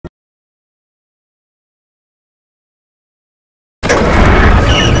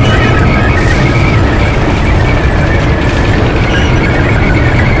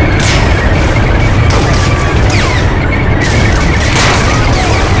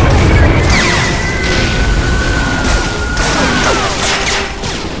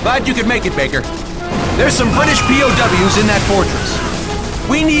Glad you could make it, Baker. There's some British POWs in that fortress.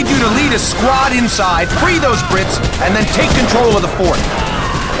 We need you to lead a squad inside, free those Brits, and then take control of the fort.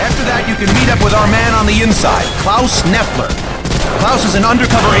 After that, you can meet up with our man on the inside, Klaus Neffler. Klaus is an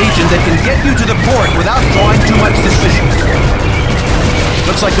undercover agent that can get you to the port without drawing too much suspicion.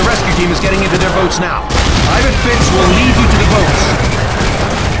 Looks like the rescue team is getting into their boats now. Private Fitz will lead you to the boats.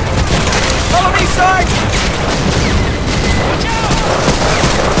 Follow me, Sarge! Watch out!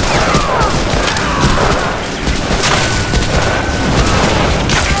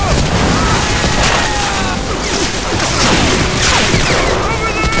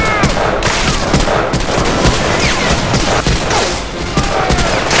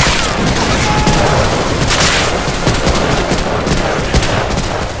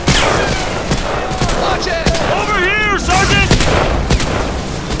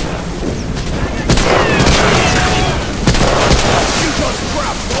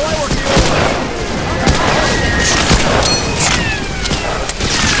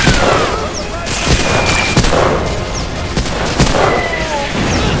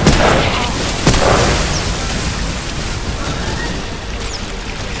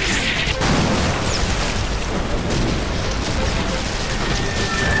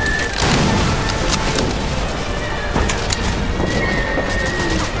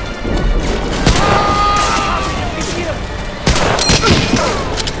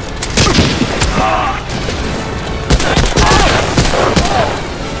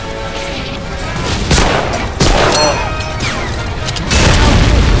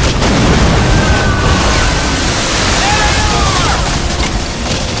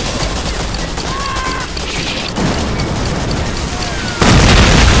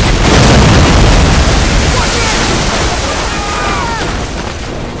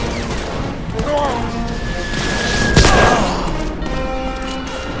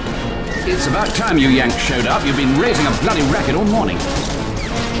 It's about time you Yanks showed up. You've been raising a bloody racket all morning.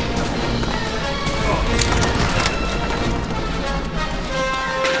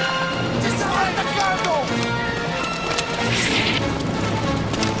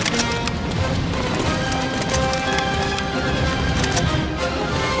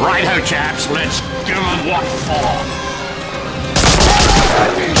 Righto, chaps, let's give them what for.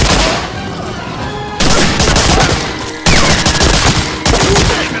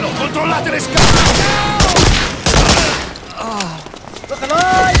 Controllate le scale! Look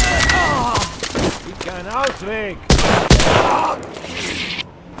alive! Kein Ausweg!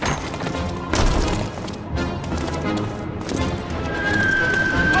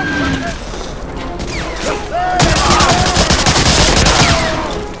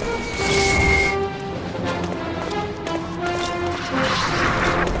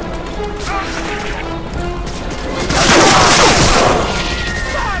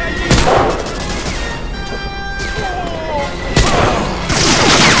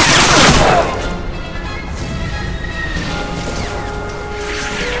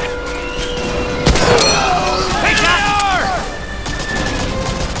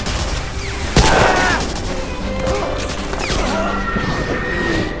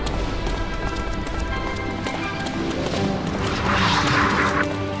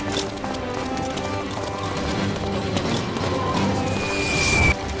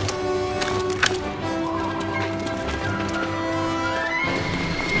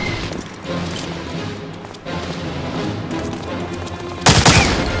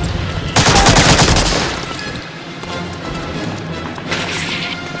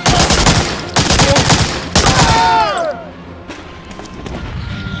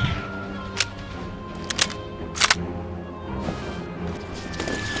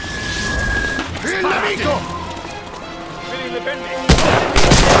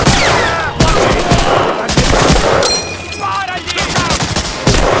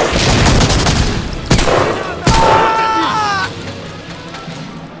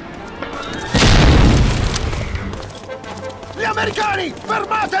 Gli americani!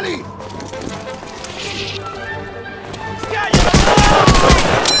 Fermateli!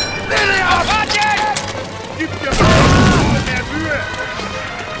 Gib dir mehr Mühe!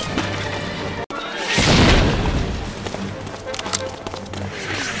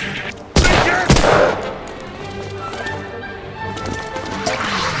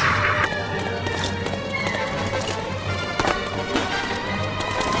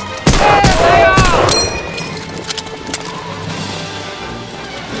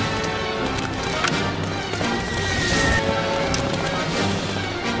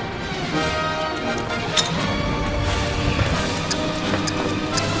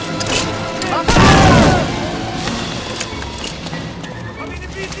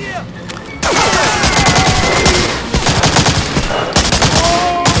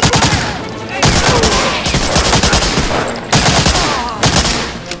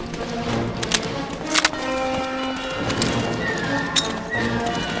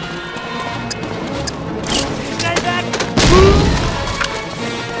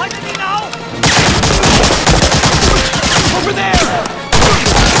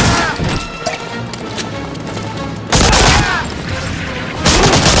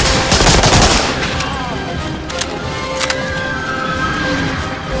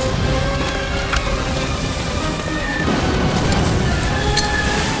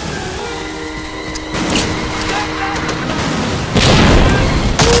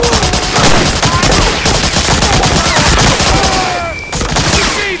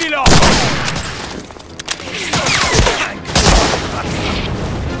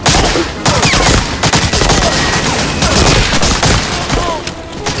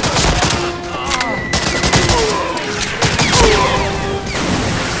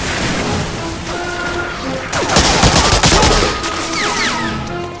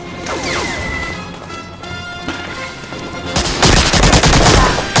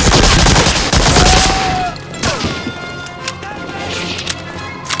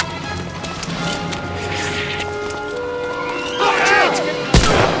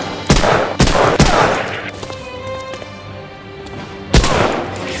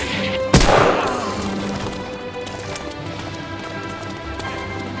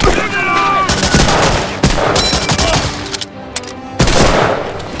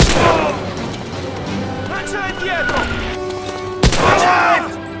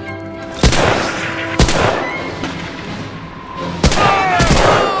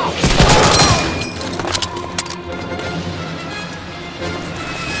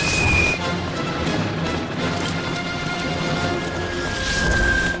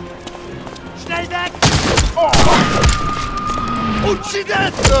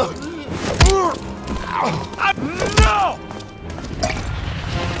 President! No!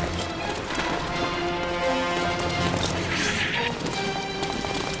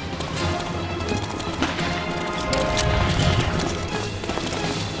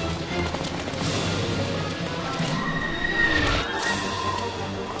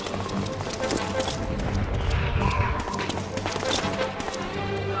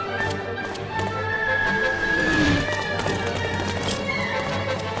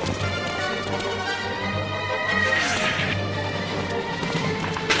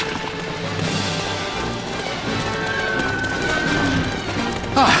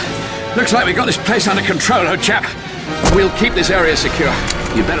 Looks like we got this place under control, old chap. We'll keep this area secure.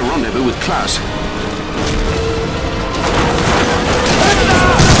 You better rendezvous with Klaus.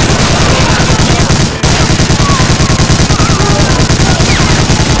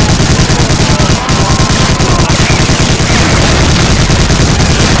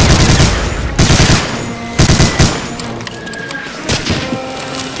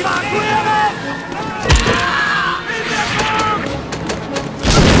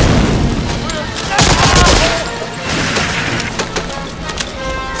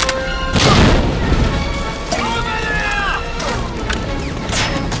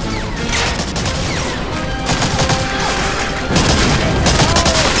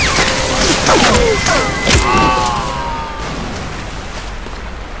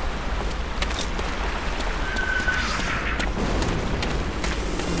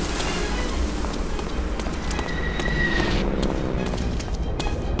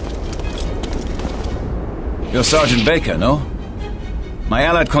 You're Sergeant Baker, no? My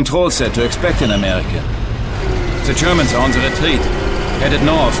Allied control said to expect an American. The Germans are on the retreat, headed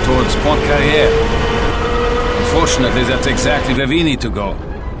north towards Pont Carrière. Unfortunately, that's exactly where we need to go.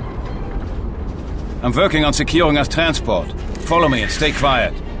 I'm working on securing our transport. Follow me and stay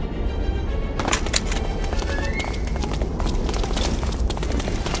quiet.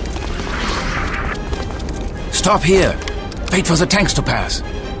 Stop here. Wait for the tanks to pass.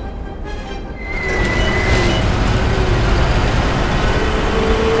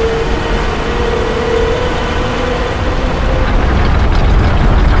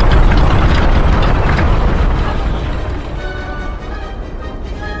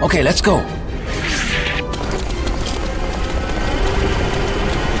 Okay, let's go.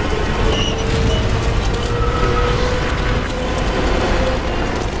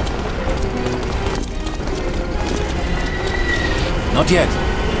 Not yet.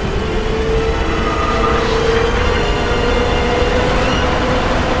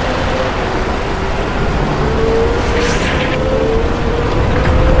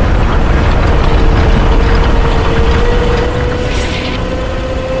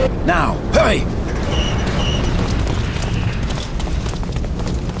 Now, hurry!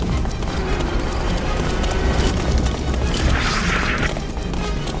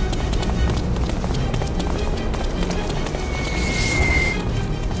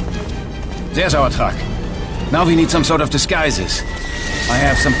 There's our truck. Now we need some sort of disguises. I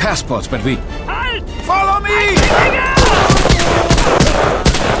have some passports, but we... Halt! Follow me!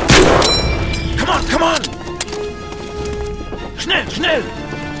 Come on, come on! Schnell, schnell!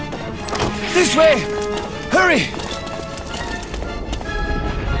 This way! Hurry!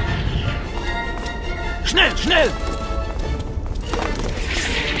 Schnell, schnell!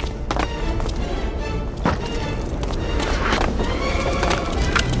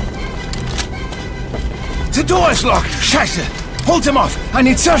 The door is locked! Scheiße! Hold them off! I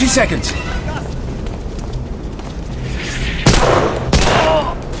need 30 seconds!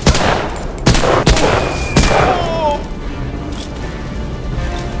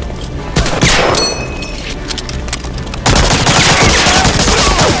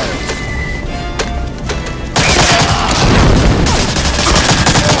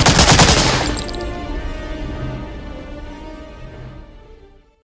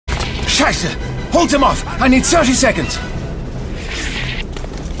 Scheiße! Hold them off! I need 30 seconds!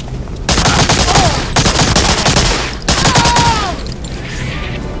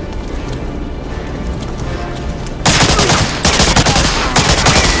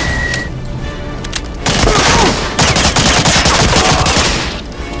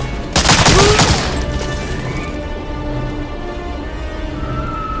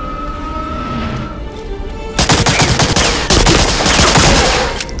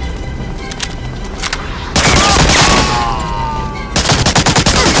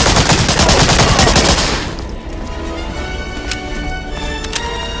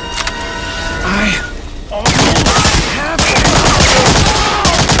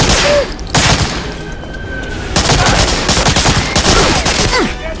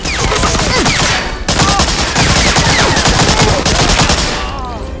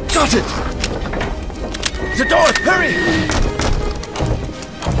 got it! The door! Hurry!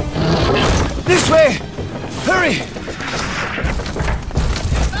 This way! Hurry!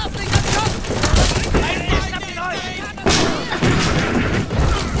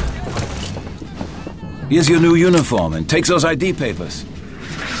 Here's your new uniform, and take those ID papers.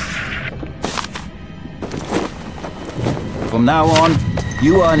 From now on,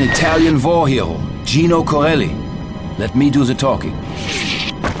 you are an Italian war hero, Gino Corelli. Let me do the talking.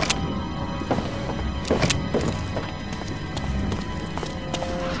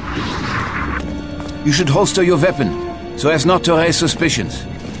 You should holster your weapon, so as not to raise suspicions.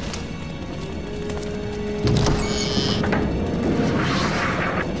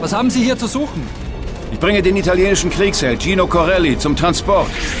 Was haben Sie hier zu suchen? Ich bringe den italienischen Kriegsheld Gino Corelli zum Transport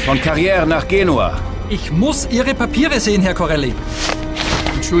von Carrière nach Genua. Ich muss Ihre Papiere sehen, Herr Corelli.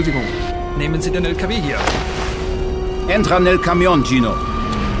 Entschuldigung. Nehmen Sie den LKW hier. Entra nel camion, Gino.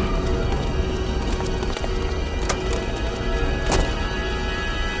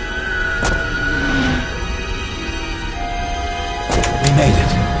 We made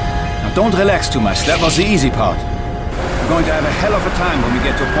it. Now don't relax too much. That was the easy part. We're going to have a hell of a time when we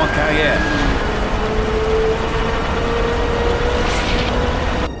get to Pont Carrière.